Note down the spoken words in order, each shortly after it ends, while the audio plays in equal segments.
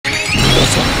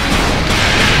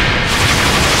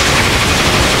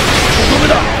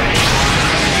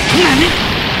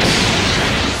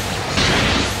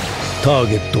ター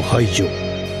ゲット排除。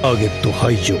ターゲット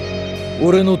排除。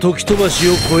俺の時飛ばし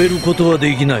を超えることは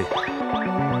できない。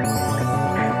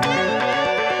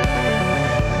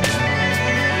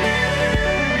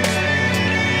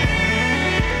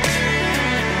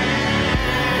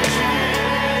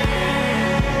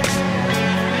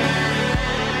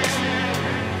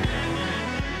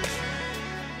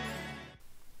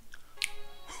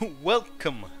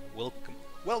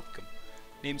Welcome.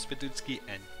 Name's Badutsky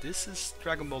and this is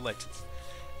Dragon Ball Legends.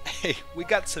 Hey, we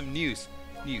got some news.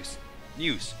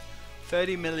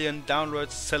 30 million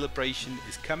downloads celebration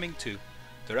is coming to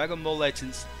Dragon Ball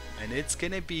Legends, and it's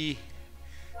gonna be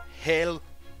hell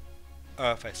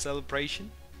of a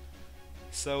celebration.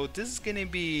 So this is gonna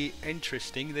be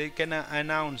interesting. They're gonna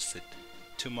announce it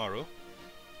tomorrow.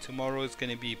 Tomorrow is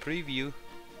gonna be a preview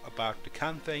about the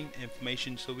campaign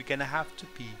information, so we're gonna have to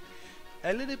be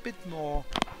a little bit more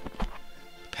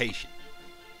patient.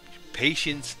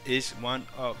 Patience is one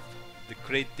of the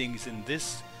great things in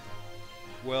this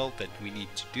world that we need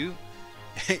to do.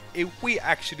 If we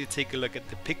actually take a look at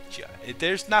the picture,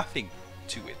 there's nothing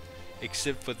to it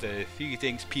except for the few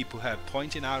things people have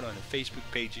pointed out on the Facebook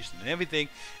pages and everything.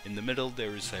 In the middle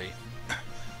there is a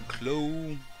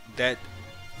clone that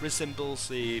resembles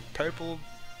a purple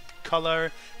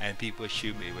color, and people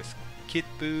assume it was Kid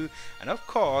Buu. And of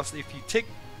course, if you take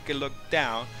a look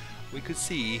down, we could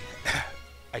see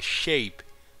a shape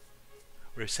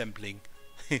resembling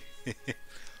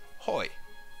Hoi.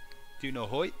 Do you know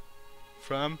Hoi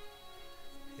from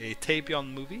a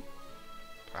Taebyun movie?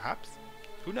 Perhaps,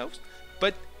 who knows?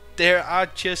 But there are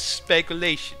just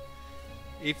speculation.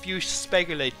 If you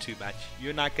speculate too much,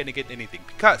 you're not gonna get anything,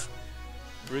 because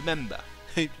remember,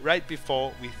 right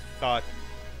before we thought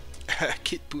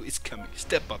Kid Buu is coming,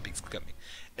 Step Up is coming,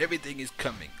 everything is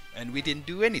coming, and we didn't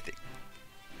do anything.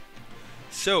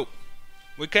 So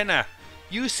we're gonna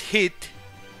use hit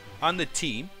on the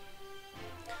team.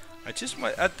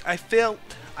 I felt,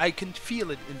 I can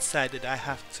feel it inside that I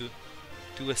have to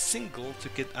do a single to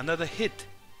get another hit.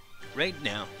 Right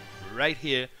now, right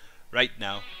here, right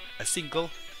now, a single,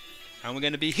 and we're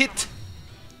gonna be hit.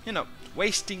 You know,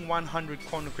 wasting 100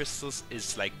 Chrono Crystals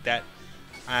is like that.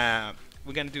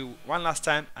 We're gonna do one last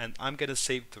time, and I'm gonna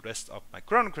save the rest of my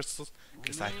Chrono Crystals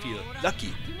because I feel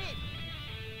lucky.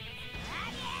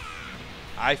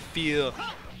 I feel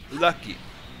lucky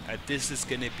that this is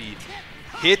gonna be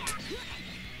hit.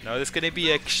 Now this is gonna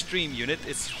be an extreme unit.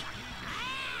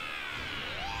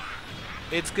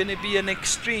 It's gonna be an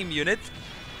extreme unit.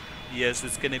 Yes,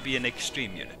 it's gonna be an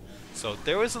extreme unit. So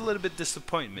there was a little bit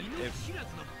disappointment.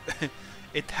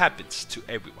 It happens to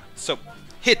everyone. So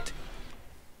hit.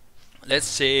 Let's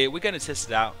say we're gonna test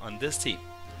it out on this team,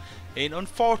 and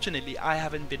unfortunately I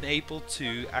haven't been able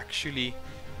to actually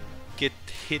get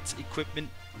hits equipment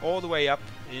all the way up.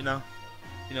 You know,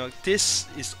 this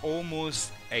is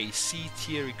almost a C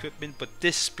tier equipment, but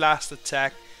this blast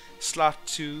attack slot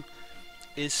 2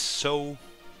 is so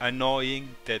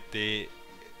annoying that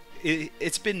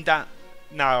it's been that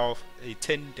now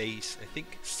 10 days I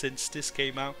think since this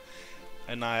came out,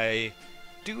 and I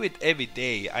do it every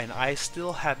day, and I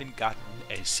still haven't gotten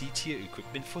a C tier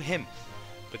equipment for him.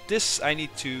 But this I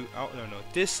need to,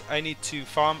 this I need to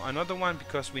farm another one,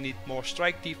 because we need more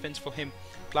strike defense for him,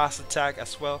 blast attack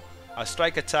as well,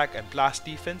 strike attack and blast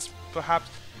defense perhaps,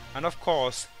 and of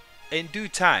course in due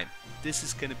time this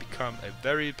is gonna become a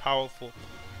very powerful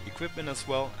equipment as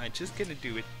well. I'm just gonna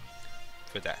do it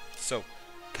for that. So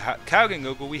Kaioken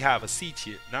Goku, we have a C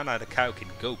tier, not a Kaioken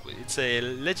Goku, it's a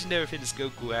legendary fitness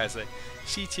Goku, has a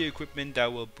C tier equipment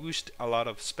that will boost a lot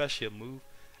of special move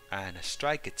and a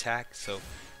strike attack. So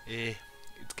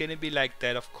it's gonna be like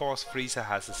that. Of course Frieza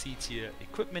has a C tier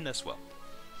equipment as well.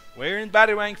 We're in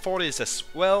battle rank 40 as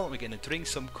well. We're gonna drink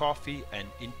some coffee and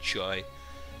enjoy,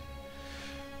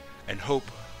 and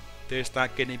hope there's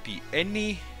not gonna be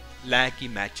any laggy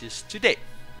matches today.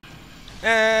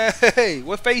 Hey,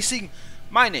 we're facing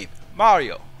my name,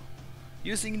 Mario,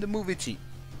 using the movie team.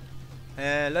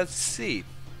 Let's see.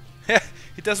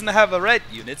 He doesn't have a red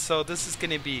unit, so this is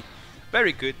gonna be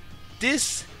very good.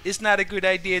 This is not a good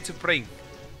idea to bring,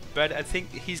 but I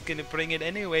think he's gonna bring it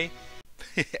anyway.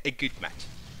 A good match.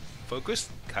 Focus,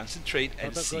 concentrate,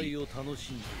 and see.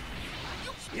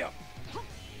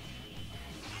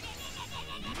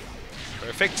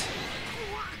 Perfect.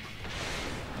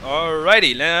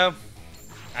 Alrighty, now.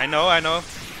 I know.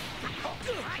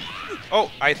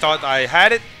 Oh, I thought I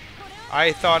had it.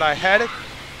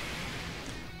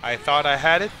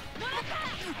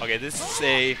 Okay, this is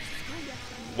a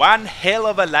one hell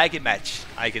of a laggy match.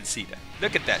 I can see that.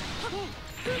 Look at that.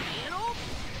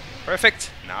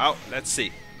 Perfect. Now, let's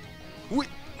see.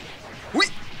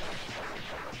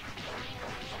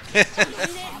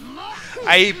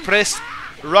 I pressed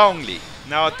wrongly.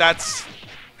 Now that's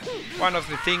one of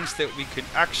the things that we could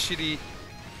actually...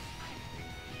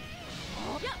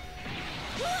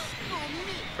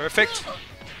 Perfect.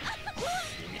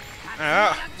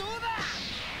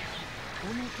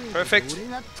 Perfect.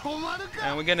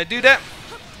 And we're gonna do that.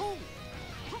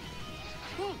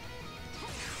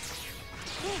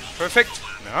 Perfect.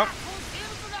 No.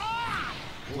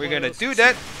 We're gonna do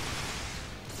that.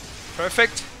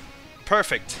 Perfect.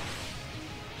 Perfect.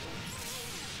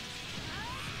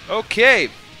 Okay.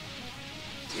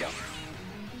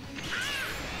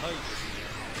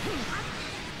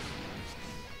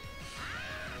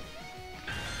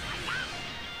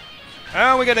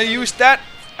 And we're gonna use that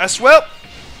as well.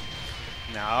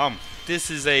 Now, this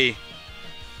is a...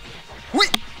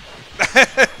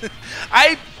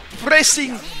 I'm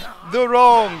pressing the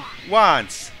wrong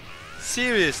ones.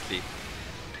 Seriously.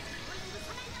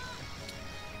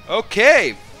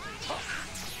 Okay.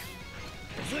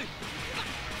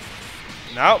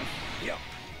 Now.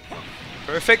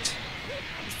 Perfect.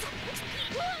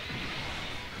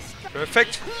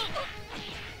 Perfect.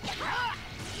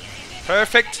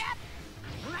 Perfect.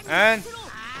 And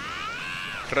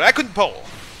Dragon Ball.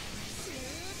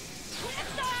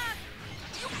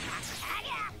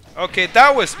 Okay,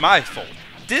 that was my fault.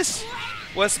 This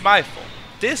was my fault.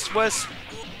 This was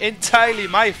entirely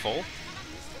my fault.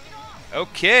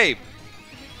 Okay.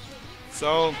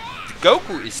 So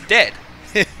Goku is dead.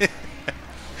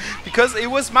 Because it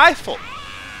was my fault.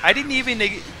 I didn't even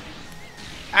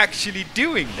actually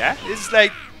doing that. It's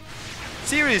like,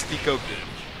 seriously, Goku.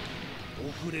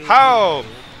 How?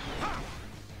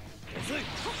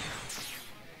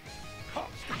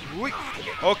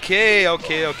 Okay,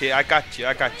 okay, okay. I got you.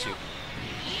 I got you.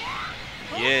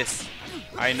 Yes.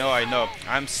 I know, I know.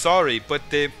 I'm sorry, but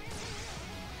the...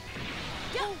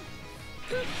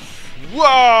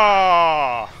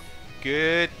 Wow!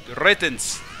 Good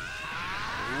riddance.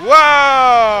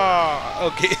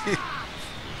 Wow! Okay.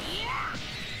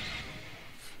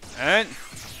 And...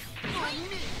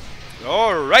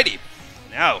 Alrighty.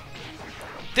 Now,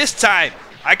 this time,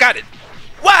 I got it.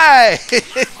 Why?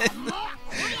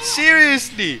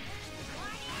 Seriously.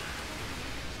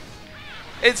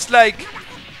 It's like...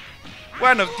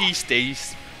 One of these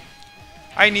days,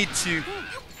 I need to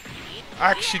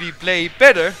actually play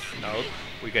better. No,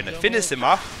 we're gonna finish him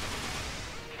off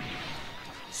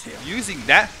using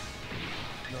that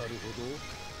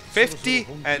 50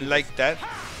 and like that.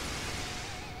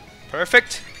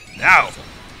 Perfect. Now,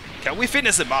 can we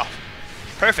finish him off?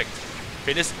 Perfect.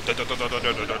 Finish.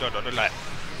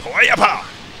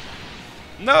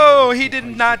 No, he did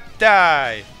not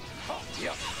die.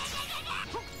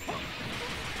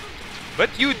 But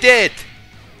you did!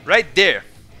 Right there.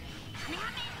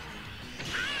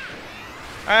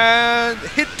 And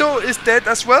Hito is dead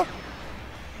as well.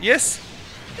 Yes.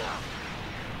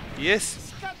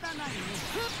 Yes.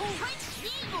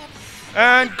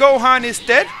 And Gohan is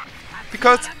dead.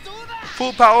 Because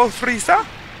full power Frieza.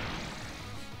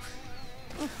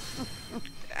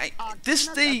 This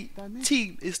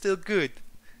team is still good.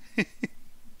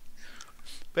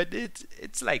 But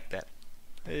it's like that.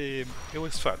 It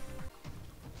was fun.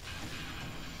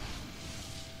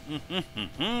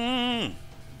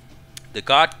 The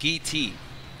God Ki team.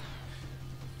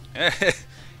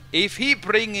 If he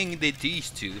bringing these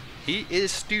two, he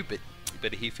is stupid.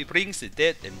 But if he brings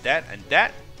that and that and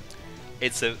that,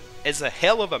 it's a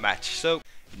hell of a match. So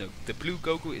you know the blue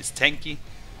Goku is tanky,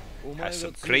 has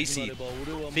some crazy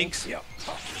things.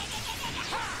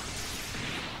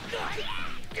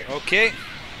 Okay.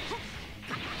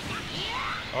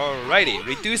 Alrighty,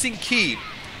 reducing ki.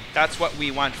 That's what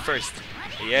we want first.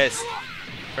 Yes.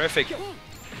 Perfect.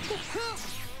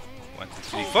 1, 2,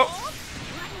 3, 4.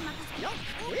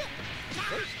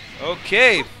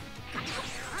 Okay.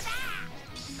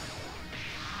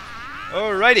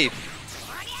 Alrighty.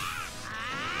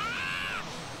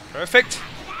 Perfect.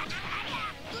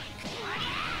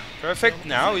 Perfect.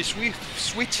 Now is we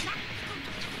switch.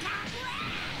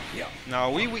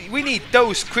 Now we need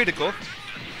those critical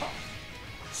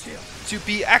to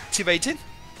be activated.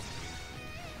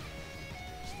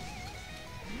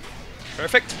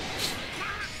 Perfect.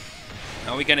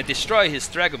 Now we're gonna destroy his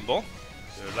Dragon Ball.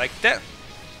 Like that.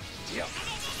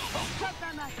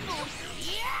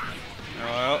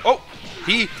 Oh,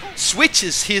 he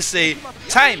switches his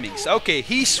timings. Okay,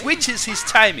 he switches his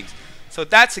timings. So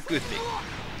that's a good thing.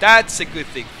 That's a good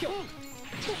thing.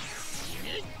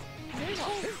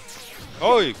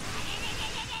 Oh.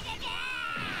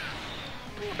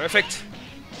 Perfect.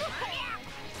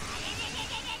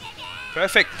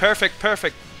 Perfect, perfect,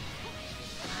 perfect.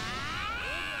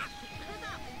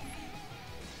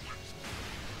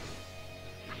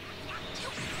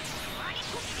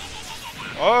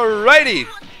 Alrighty.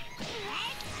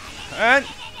 And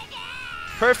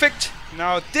perfect.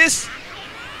 Now this.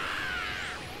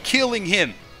 Killing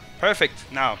him.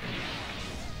 Perfect. Now.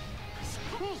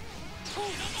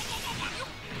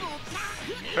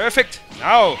 Perfect.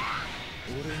 Now.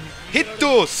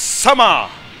 Hito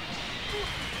Sama.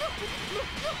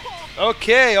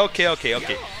 Okay.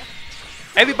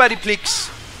 Everybody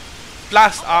please.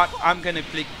 Blast art. I'm gonna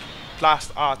click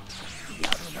blast art.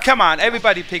 Come on,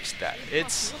 everybody picks that.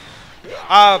 It's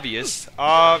obvious.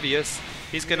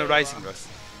 He's gonna Rising Rust.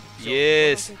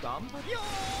 Yes.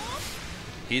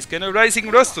 He's gonna Rising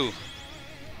Rust too.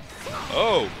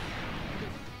 Oh.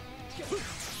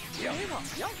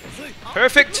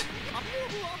 Perfect.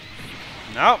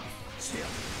 Now.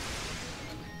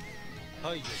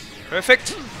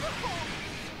 Perfect.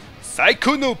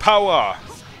 Saikuno power.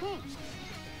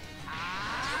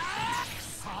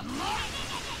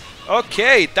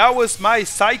 Okay, that was my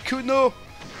Saikuno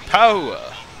power.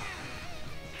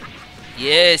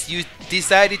 Yes, you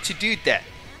decided to do that.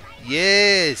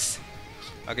 Yes.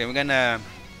 Okay, we're gonna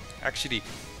actually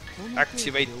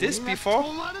activate this before.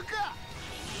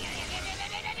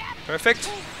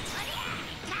 Perfect.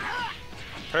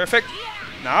 Perfect.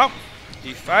 Now,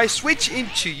 if I switch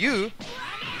into you.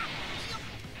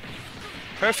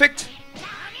 Perfect.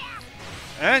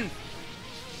 And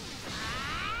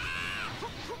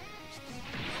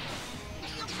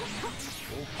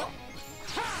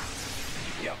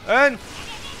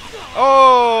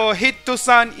oh,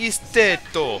 Hito-san is dead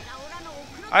though.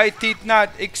 I did not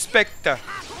expect that.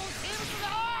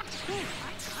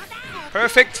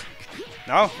 Perfect.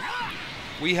 Now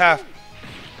we have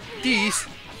these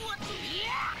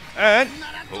and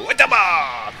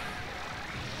Whataba!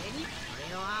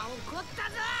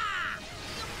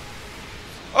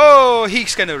 Oh,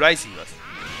 he's gonna Rising Rust.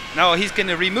 Now he's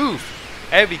gonna remove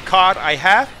every card I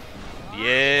have.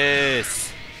 Yes.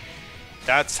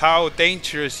 That's how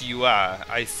dangerous you are,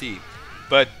 I see.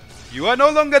 But you are no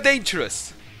longer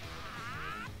dangerous.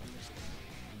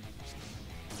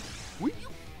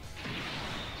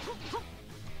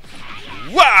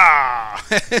 Wow!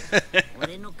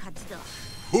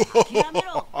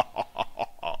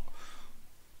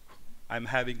 I'm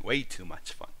having way too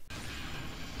much fun.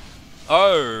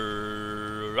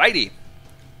 Alrighty.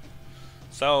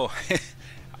 So,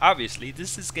 obviously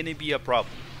this is gonna be a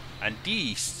problem. And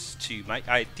these two, my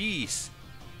IDs,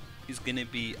 is gonna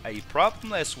be a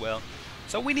problem as well.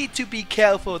 So we need to be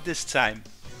careful this time.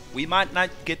 We might not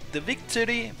get the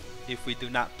victory if we do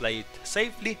not play it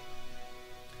safely.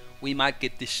 We might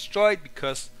get destroyed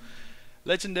because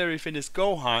Legendary Fitness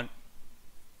Gohan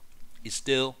is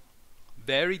still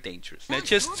very dangerous. Now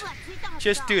just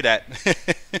do that.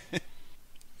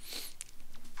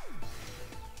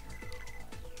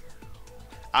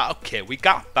 Okay, we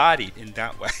got bodied in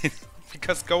that way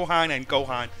because Gohan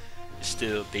is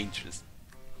still dangerous.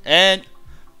 And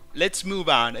let's move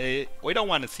on. We don't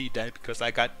want to see that because I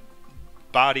got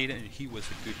bodied and he was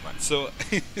a good one. So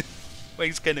we're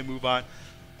just gonna move on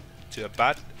to a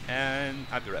bot and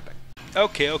I'll be right back.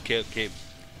 Okay.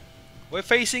 We're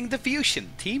facing the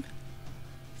Fusion team.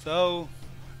 So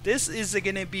this is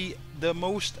gonna be the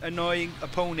most annoying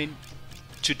opponent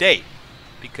today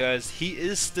because he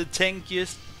is the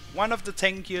tankiest, one of the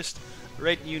tankiest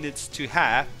red units to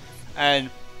have,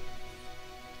 and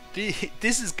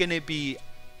this is gonna be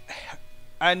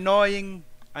annoying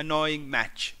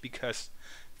match because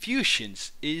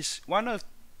Fusions is one of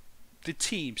the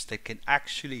teams that can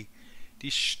actually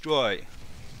destroy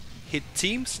hit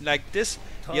teams like this.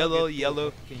 Yellow.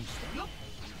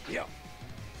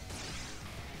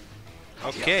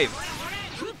 Okay.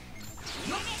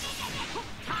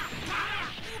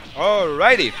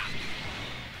 Alrighty.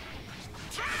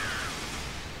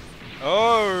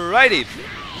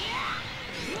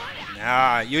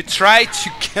 Now you try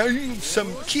to gain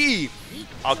some key.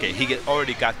 Okay, he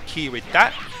already got key with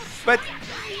that, but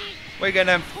we're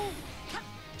gonna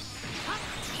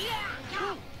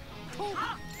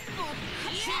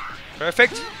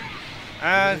perfect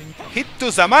and hit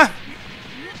Tuzama.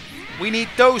 We need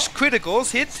those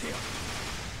criticals hit.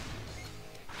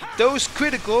 Those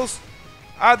criticals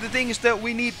are the things that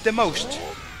we need the most.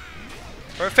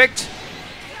 Perfect.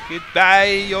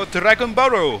 Goodbye your Dragon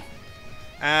Burrow.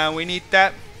 And we need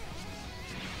that.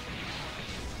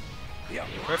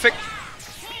 Perfect.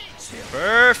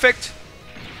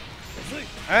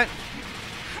 And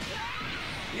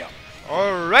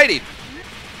alrighty.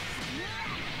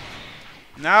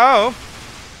 Now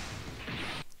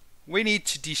we need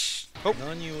to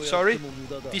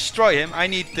destroy him. I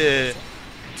need to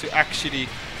actually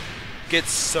get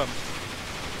some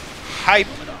hype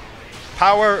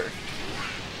power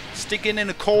sticking in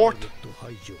a court. と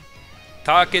排除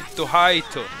Target to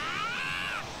Haito.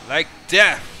 Like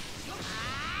that.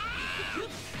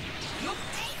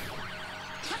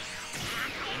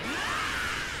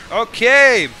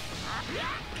 Okay.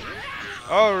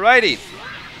 Alrighty.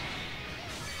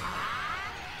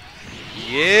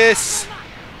 Yes.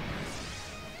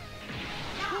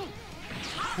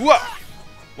 Whoa.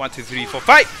 1, 2, 3, 4,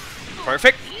 5.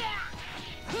 Perfect.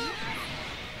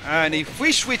 And if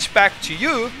we switch back to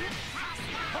you.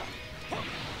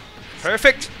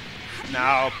 Perfect.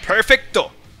 Now,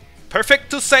 perfecto.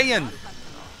 Perfecto Saiyan.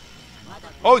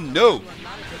 Oh no.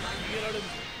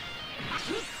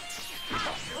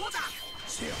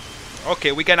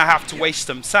 Okay, we're gonna have to waste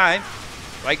some time.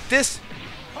 Like this.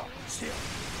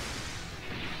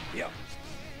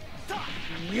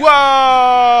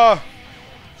 Whoa!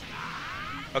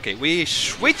 Okay, we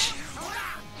switch.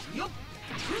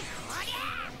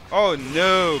 Oh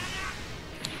no.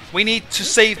 We need to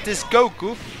save this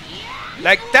Goku.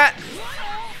 Like that.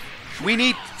 We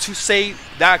need to save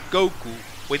that Goku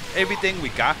with everything we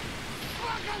got.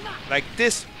 Like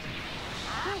this.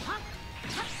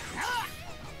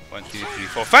 1, 2, 3,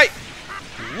 4,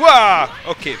 5. Wow!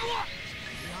 Okay.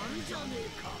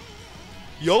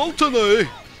 Yaltana.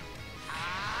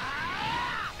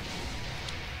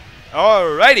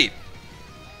 Alrighty.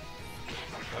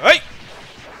 Hey!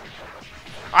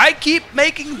 I keep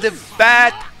making the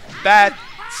bad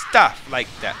stuff like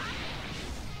that.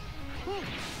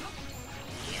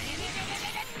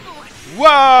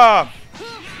 Wow!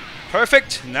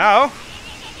 Perfect. Now.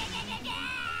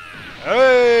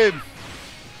 Hey!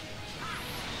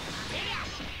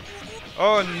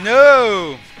 Oh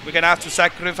no! We're gonna have to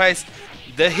sacrifice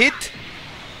the hit.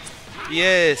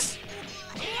 Yes.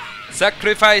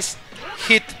 Sacrifice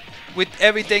hit with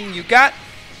everything you got.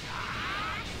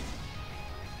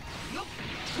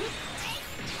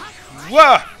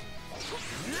 Whoa!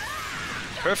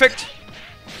 Perfect.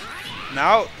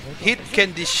 Now hit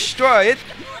can destroy it.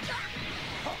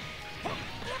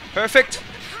 Perfect.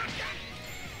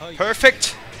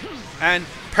 Perfect. And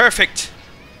perfect.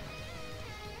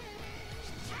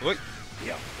 Wait.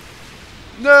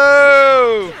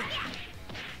 No!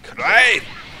 Cry!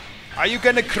 Are you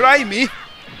gonna cry me?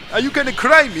 Are you gonna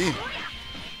cry me?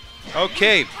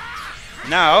 Okay.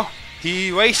 Now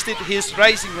he wasted his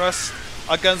Rising Rust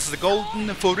against the Golden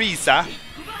Frieza.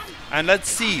 And let's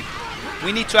see.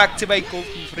 We need to activate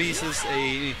Golden Frieza's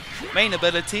main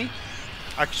ability.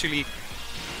 Actually,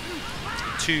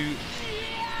 to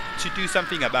do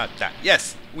something about that.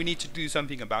 Yes, we need to do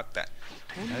something about that.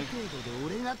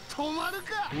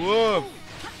 Whoa!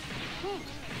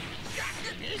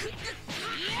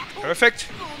 Perfect.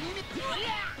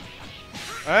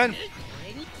 And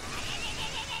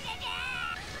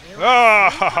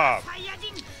ah,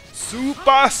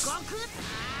 super.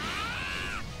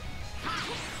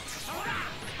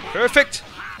 Perfect.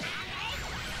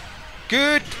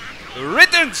 Good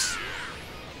riddance.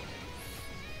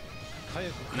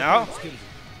 Now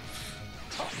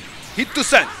hit to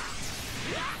send.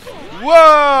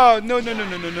 Whoa! No, no, no,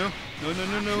 no, no, no, no, no,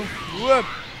 no, no. Whoa!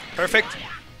 Perfect.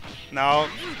 Now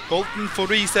Golden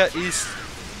Frieza is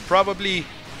probably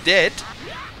dead.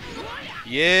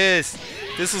 Yes,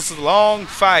 this is a long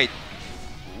fight.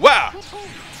 Wow!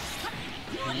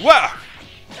 Wow!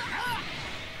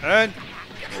 And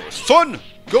Son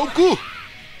Goku.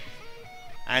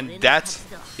 And that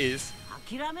is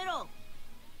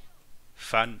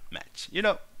fun match. You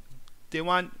know, the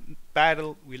one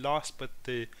battle we lost, but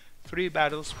the 3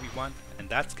 battles we won, and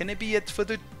that's gonna be it for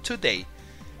today.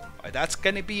 That's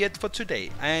gonna be it for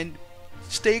today, and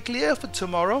stay clear for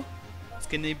tomorrow. It's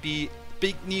gonna be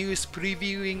big news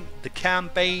previewing the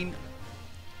campaign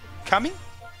coming,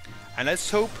 and let's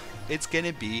hope it's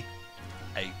gonna be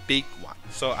a big one.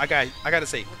 So I gotta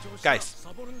say, guys,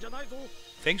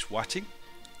 thanks for watching.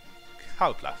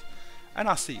 How it laugh, and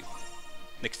I'll see you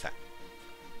next time.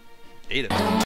 Later.